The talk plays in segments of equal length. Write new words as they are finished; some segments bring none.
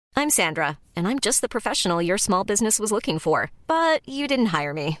I'm Sandra, and I'm just the professional your small business was looking for. But you didn't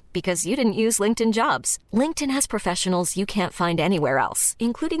hire me because you didn't use LinkedIn Jobs. LinkedIn has professionals you can't find anywhere else,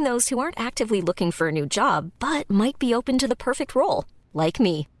 including those who aren't actively looking for a new job, but might be open to the perfect role, like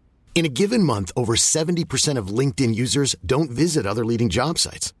me. In a given month, over 70% of LinkedIn users don't visit other leading job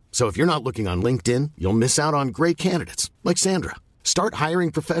sites. So if you're not looking on LinkedIn, you'll miss out on great candidates like Sandra. Start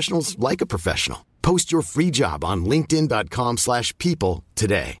hiring professionals like a professional. Post your free job on linkedin.com/people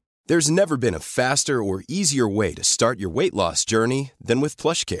today. There's never been a faster or easier way to start your weight loss journey than with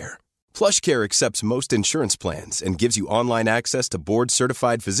PlushCare. PlushCare accepts most insurance plans and gives you online access to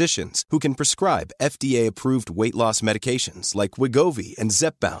board-certified physicians who can prescribe FDA-approved weight loss medications like Wegovy and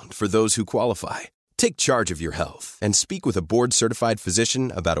Zepbound for those who qualify. Take charge of your health and speak with a board-certified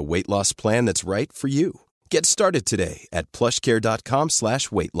physician about a weight loss plan that's right for you. Get started today at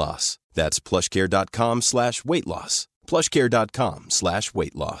plushcare.com/weight loss. That's plushcare.com/weight loss.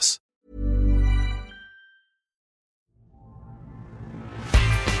 plushcare.com/weight loss.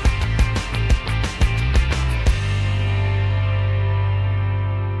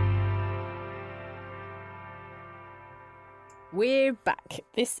 We're back.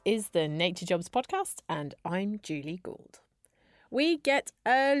 This is the Nature Jobs podcast, and I'm Julie Gould. We get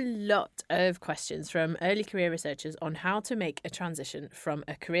a lot of questions from early career researchers on how to make a transition from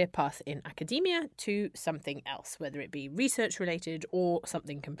a career path in academia to something else, whether it be research related or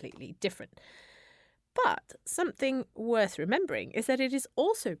something completely different. But something worth remembering is that it is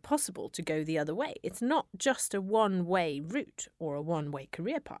also possible to go the other way. It's not just a one-way route or a one-way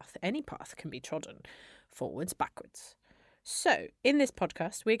career path. Any path can be trodden forwards, backwards. So, in this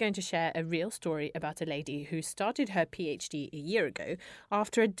podcast, we're going to share a real story about a lady who started her PhD a year ago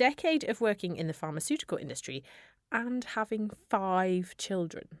after a decade of working in the pharmaceutical industry and having 5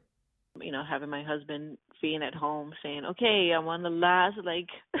 children. You know, having my husband being at home saying, okay, I want the last,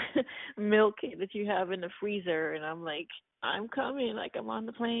 milk that you have in the freezer. And I'm like, I'm coming, I'm on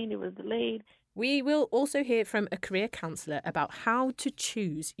the plane. It was delayed. We will also hear from a career counsellor about how to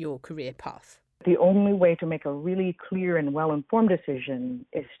choose your career path. The only way to make a really clear and well-informed decision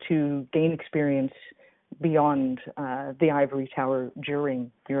is to gain experience beyond the ivory tower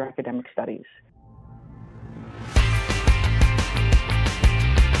during your academic studies.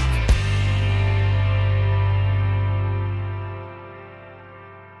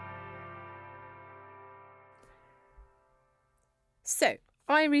 So,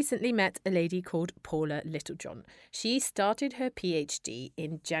 I recently met a lady called Paula Littlejohn. She started her PhD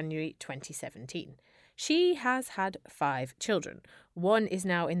in January 2017. She has had 5 children. One is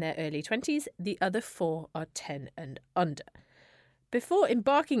now in their early 20s, the other 4 are 10 and under. Before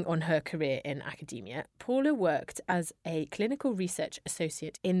embarking on her career in academia, Paula worked as a clinical research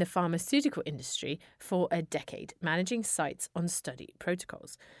associate in the pharmaceutical industry for a decade, managing sites on study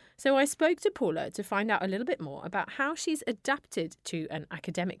protocols. So I spoke to Paula to find out a little bit more about how she's adapted to an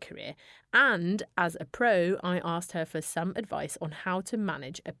academic career. And as a pro, I asked her for some advice on how to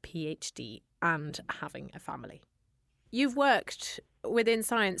manage a PhD and having a family. You've worked within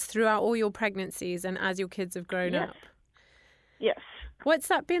science throughout all your pregnancies and as your kids have grown up. Yes. What's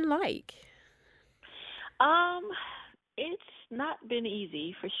that been like? It's not been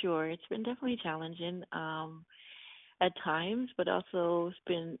easy for sure. It's been definitely challenging at times, but also it's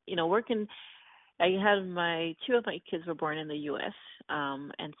been, working. I had 2 of my kids were born in the U.S.,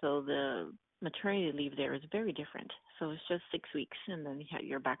 and so the maternity leave there is very different. So it's just 6 weeks, and then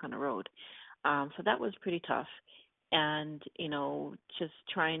you're back on the road. So that was pretty tough, and just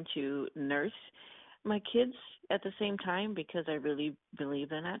trying to nurse my kids at the same time because I really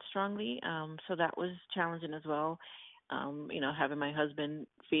believe in that strongly. So that was challenging as well. Having my husband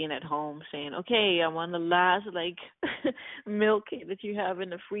being at home saying, okay, I want the last milk that you have in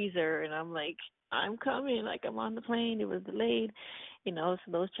the freezer. And I'm like, I'm coming, I'm on the plane. It was delayed, so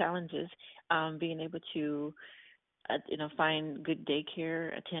those challenges, being able to, find good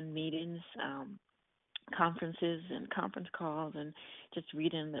daycare, attend meetings, conferences and conference calls, and just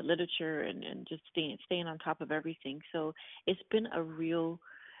reading the literature and just staying on top of everything. So it's been a real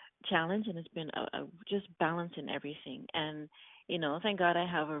challenge, and it's been a just balancing everything. And thank God I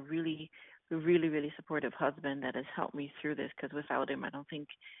have a really, really, really supportive husband that has helped me through this, because without him I don't think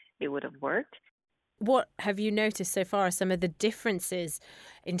it would have worked. What have you noticed so far are some of the differences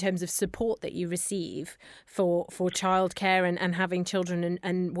in terms of support that you receive for childcare and having children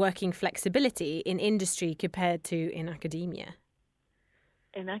and working flexibility in industry compared to in academia?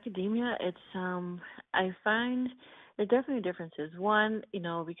 In academia, it's I find there are definitely differences. One,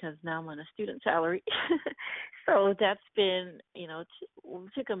 because now I'm on a student salary, so that's been,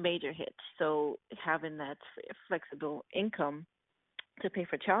 took a major hit. So having that flexible income to pay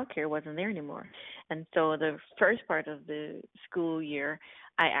for childcare wasn't there anymore. And so the first part of the school year,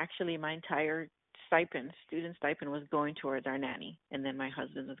 my entire student stipend was going towards our nanny. And then my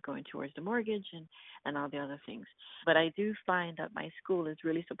husband was going towards the mortgage and all the other things. But I do find that my school is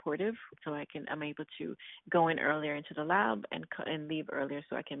really supportive. So I'm able to go in earlier into the lab and leave earlier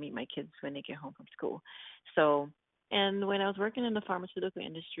so I can meet my kids when they get home from school. And when I was working in the pharmaceutical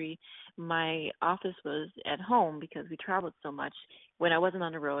industry, my office was at home because we traveled so much. When I wasn't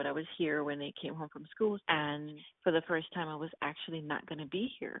on the road, I was here when they came home from school. And for the first time, I was actually not going to be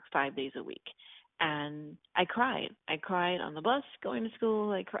here 5 days a week. And I cried. I cried on the bus going to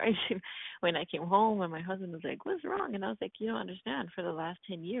school. I cried when I came home, and my husband was like, "What's wrong?" And I was like, "You don't understand. For the last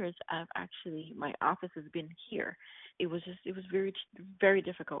 10 years, my office has been here." It was very, very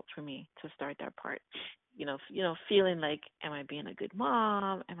difficult for me to start that part. Feeling like, am I being a good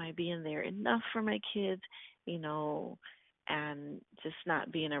mom? Am I being there enough for my kids? And just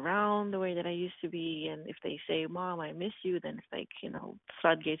not being around the way that I used to be. And if they say, "Mom, I miss you," then it's like,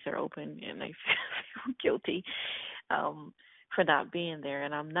 floodgates are open, and I feel guilty for not being there.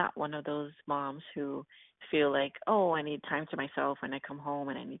 And I'm not one of those moms who feel like, oh, I need time to myself when I come home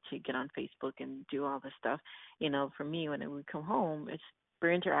and I need to get on Facebook and do all this stuff. For me, when we come home,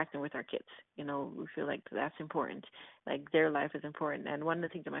 we're interacting with our kids. We feel like that's important. Like their life is important. And one of the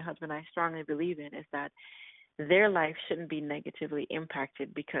things that my husband and I strongly believe in is that their life shouldn't be negatively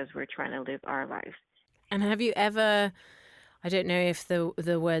impacted because we're trying to live our lives. And have you ever, I don't know if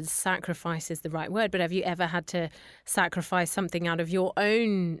the word sacrifice is the right word, but have you ever had to sacrifice something out of your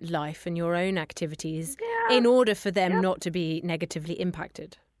own life and your own activities in order for them not to be negatively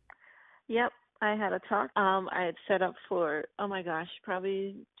impacted? Yep. I had a talk. I had set up for,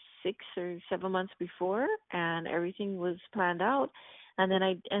 probably 6 or 7 months before, and everything was planned out. And then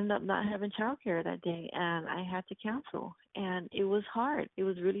I ended up not having childcare that day, and I had to cancel. And it was hard. It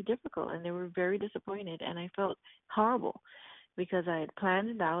was really difficult, and they were very disappointed, and I felt horrible because I had planned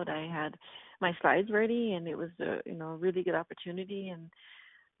it out. I had my slides ready, and it was a really good opportunity, and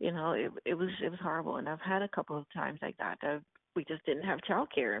it was horrible. And I've had a couple of times like that. We just didn't have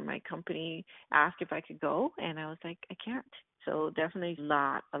childcare, and my company asked if I could go, and I was like, I can't. So definitely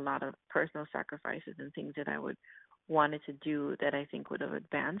a lot of personal sacrifices and things that I would wanted to do that I think would have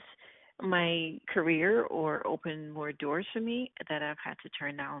advanced my career or opened more doors for me that I've had to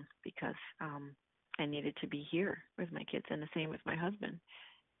turn down because I needed to be here with my kids, and the same with my husband.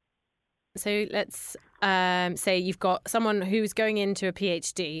 So let's say you've got someone who's going into a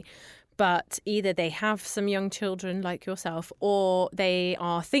PhD, but either they have some young children like yourself or they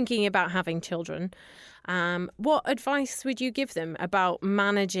are thinking about having children. What advice would you give them about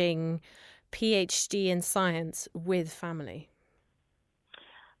managing PhD in science with family?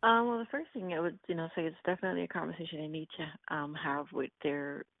 Well, the first thing I would, say it's definitely a conversation they need to have with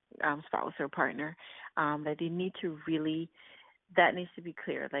their spouse or partner. That they need to that needs to be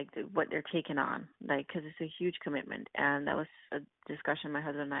clear, like what they're taking on, because it's a huge commitment. And that was a discussion my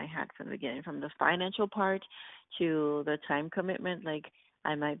husband and I had from the beginning, from the financial part to the time commitment. Like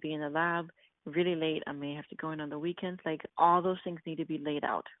I might be in the lab really late. I may have to go in on the weekends. Like all those things need to be laid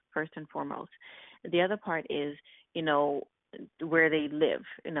out first and foremost. The other part is, where they live.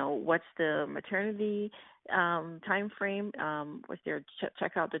 What's the maternity time frame? What's their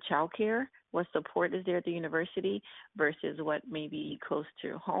check out the child care? What support is there at the university versus what may be close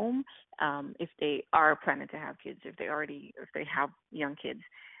to home? If they are planning to have kids, if they have young kids,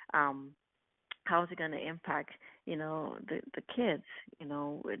 how is it going to impact, the kids,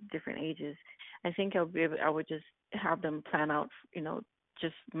 with different ages? I think I would just have them plan out,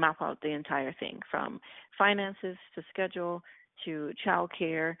 just map out the entire thing from finances to schedule to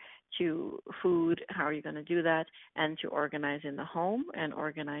childcare to food. How are you going to do that? And to organize in the home and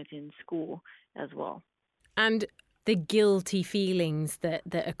organize in school as well. And the guilty feelings that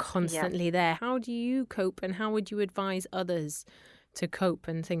are constantly there. How do you cope, and how would you advise others to cope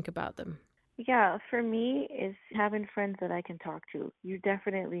and think about them? Yeah, for me, is having friends that I can talk to. You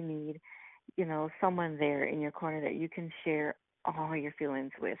definitely need, someone there in your corner that you can share all your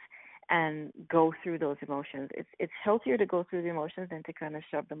feelings with and go through those emotions. It's healthier to go through the emotions than to kind of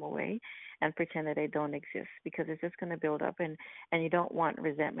shove them away and pretend that they don't exist, because it's just going to build up, and you don't want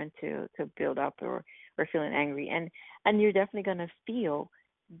resentment to build up or feeling angry. And you're definitely going to feel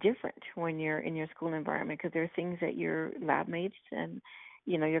different when you're in your school environment, because there are things that your lab mates and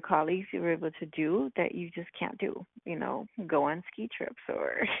your colleagues you were able to do that you just can't do, go on ski trips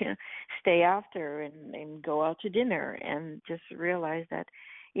or stay after and go out to dinner, and just realize that,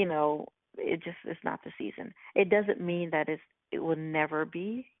 it's not the season. It doesn't mean that it's it will never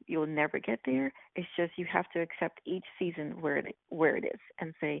be. You'll never get there. It's just you have to accept each season where it is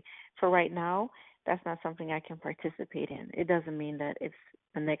and say, for right now, that's not something I can participate in. It doesn't mean that it's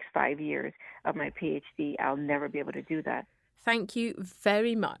the next 5 years of my PhD, I'll never be able to do that. Thank you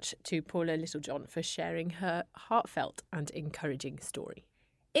very much to Paula Littlejohn for sharing her heartfelt and encouraging story.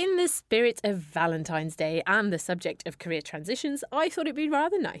 In the spirit of Valentine's Day and the subject of career transitions, I thought it'd be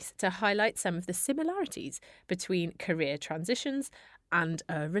rather nice to highlight some of the similarities between career transitions and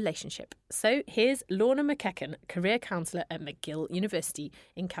a relationship. So here's Lorna McEachen, career counsellor at McGill University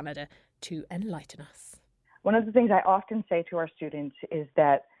in Canada, to enlighten us. One of the things I often say to our students is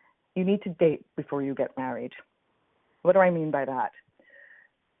that you need to date before you get married. What do I mean by that?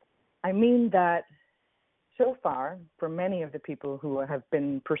 I mean that so far, for many of the people who have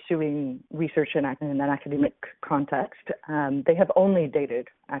been pursuing research in an academic context, they have only dated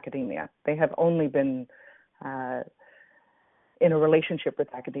academia. They have only been in a relationship with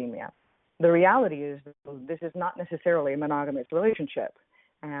academia. The reality is this is not necessarily a monogamous relationship.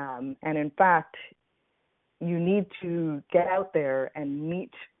 And in fact, you need to get out there and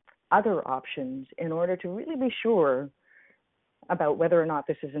meet other options in order to really be sure about whether or not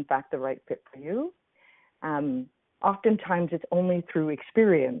this is in fact the right fit for you. Oftentimes it's only through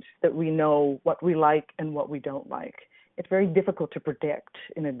experience that we know what we like and what we don't like. It's very difficult to predict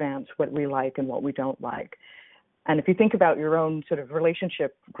in advance what we like and what we don't like. And if you think about your own sort of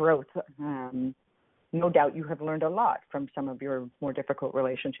relationship growth, no doubt you have learned a lot from some of your more difficult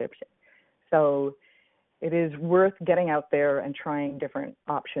relationships. So it is worth getting out there and trying different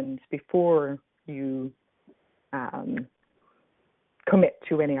options before you commit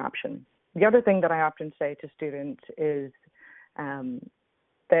to any option. The other thing that I often say to students is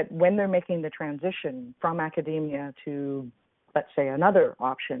that when they're making the transition from academia to, let's say, another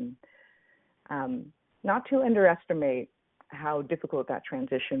option, not to underestimate how difficult that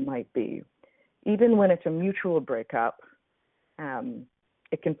transition might be. Even when it's a mutual breakup,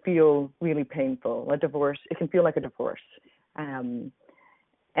 it can feel really painful. A divorce, it can feel like a divorce. And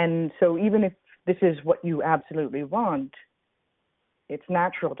so even if this is what you absolutely want, it's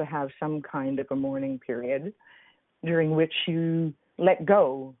natural to have some kind of a mourning period during which you let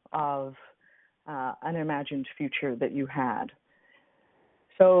go of an imagined future that you had.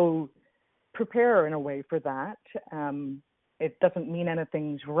 So prepare in a way for that. It doesn't mean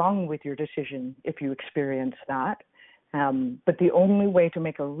anything's wrong with your decision if you experience that. But the only way to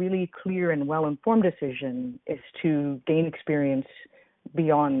make a really clear and well-informed decision is to gain experience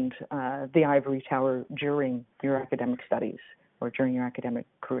beyond the ivory tower during your academic studies or during your academic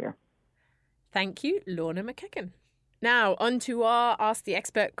career. Thank you, Lorna McEachen. Now, on to our Ask the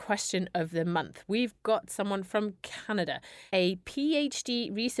Expert question of the month. We've got someone from Canada, a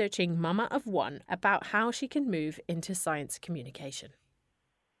PhD researching mama of one, about how she can move into science communication.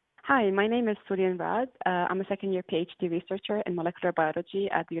 Hi, my name is Suryan Rad. I'm a second-year PhD researcher in molecular biology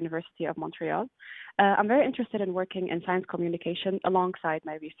at the University of Montreal. I'm very interested in working in science communication alongside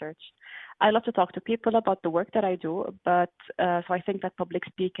my research. I love to talk to people about the work that I do, so I think that public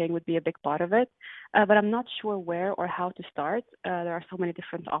speaking would be a big part of it. But I'm not sure where or how to start. There are so many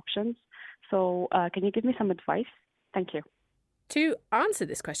different options. So can you give me some advice? Thank you. To answer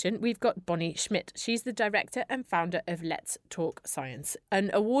this question, we've got Bonnie Schmidt. She's the director and founder of Let's Talk Science, an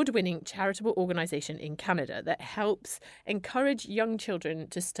award-winning charitable organisation in Canada that helps encourage young children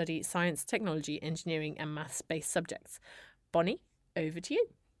to study science, technology, engineering and maths-based subjects. Bonnie, over to you.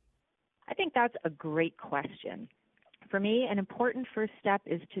 I think that's a great question. For me, an important first step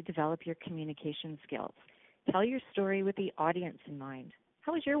is to develop your communication skills. Tell your story with the audience in mind.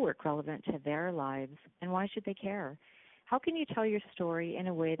 How is your work relevant to their lives, and why should they care? How can you tell your story in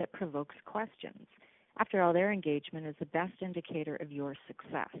a way that provokes questions? After all, their engagement is the best indicator of your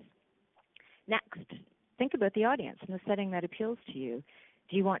success. Next, think about the audience and the setting that appeals to you.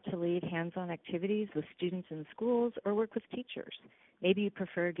 Do you want to lead hands-on activities with students in schools or work with teachers? Maybe you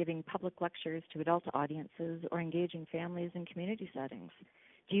prefer giving public lectures to adult audiences or engaging families in community settings.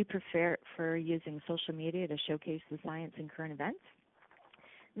 Do you prefer using social media to showcase the science and current events?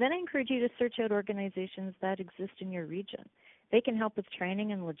 Then I encourage you to search out organizations that exist in your region. They can help with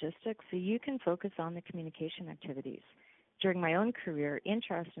training and logistics so you can focus on the communication activities. During my own career,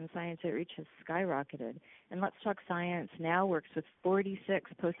 interest in science outreach has skyrocketed, and Let's Talk Science now works with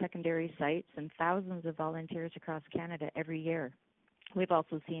 46 post-secondary sites and thousands of volunteers across Canada every year. We've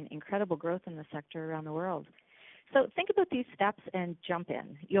also seen incredible growth in the sector around the world. So think about these steps and jump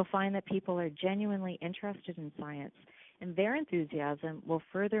in. You'll find that people are genuinely interested in science, and their enthusiasm will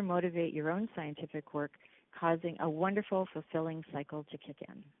further motivate your own scientific work, causing a wonderful, fulfilling cycle to kick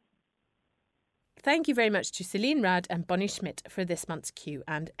in. Thank you very much to Celine Rad and Bonnie Schmidt for this month's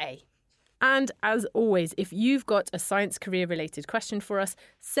Q&A. And as always, if you've got a science career related question for us,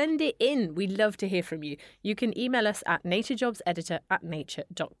 send it in. We'd love to hear from you. You can email us at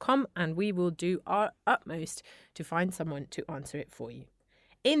naturejobseditor@nature.com and we will do our utmost to find someone to answer it for you.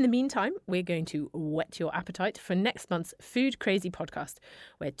 In the meantime, we're going to whet your appetite for next month's Food Crazy podcast,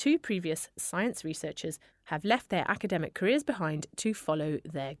 where 2 previous science researchers have left their academic careers behind to follow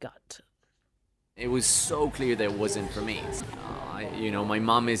their gut. It was so clear that it wasn't for me. My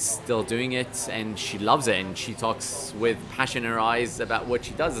mom is still doing it and she loves it and she talks with passion in her eyes about what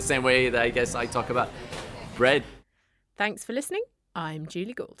she does, the same way that I guess I talk about bread. Thanks for listening. I'm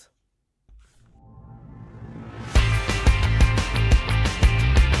Julie Gould.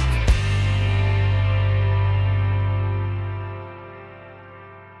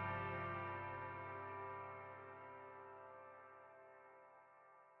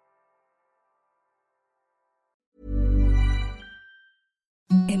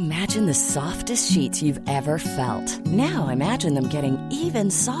 Imagine the softest sheets you've ever felt. Now imagine them getting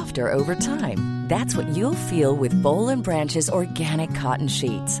even softer over time. That's what you'll feel with Boll & Branch's organic cotton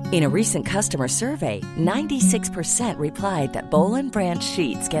sheets. In a recent customer survey, 96% replied that Boll & Branch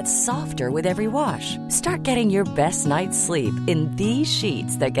sheets get softer with every wash. Start getting your best night's sleep in these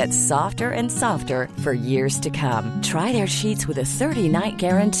sheets that get softer and softer for years to come. Try their sheets with a 30-night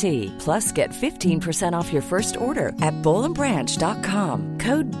guarantee. Plus, get 15% off your first order at bollandbranch.com.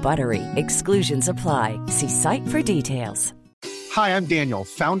 Code BUTTERY. Exclusions apply. See site for details. Hi, I'm Daniel,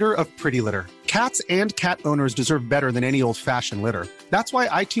 founder of Pretty Litter. Cats and cat owners deserve better than any old-fashioned litter. That's why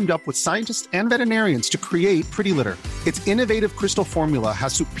I teamed up with scientists and veterinarians to create Pretty Litter. Its innovative crystal formula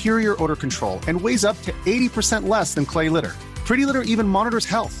has superior odor control and weighs up to 80% less than clay litter. Pretty Litter even monitors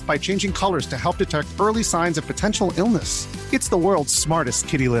health by changing colors to help detect early signs of potential illness. It's the world's smartest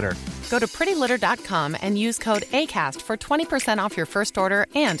kitty litter. Go to prettylitter.com and use code ACAST for 20% off your first order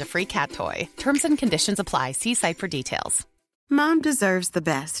and a free cat toy. Terms and conditions apply. See site for details. Mom deserves the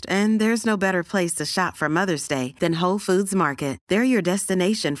best, and there's no better place to shop for Mother's Day than Whole Foods Market. They're your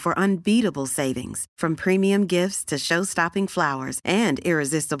destination for unbeatable savings, from premium gifts to show-stopping flowers and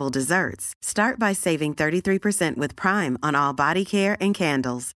irresistible desserts. Start by saving 33% with Prime on all body care and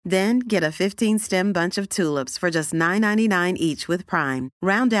candles. Then get a 15-stem bunch of tulips for just $9.99 each with Prime.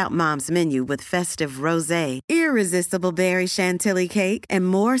 Round out Mom's menu with festive rosé, irresistible berry chantilly cake, and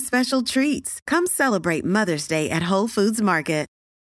more special treats. Come celebrate Mother's Day at Whole Foods Market.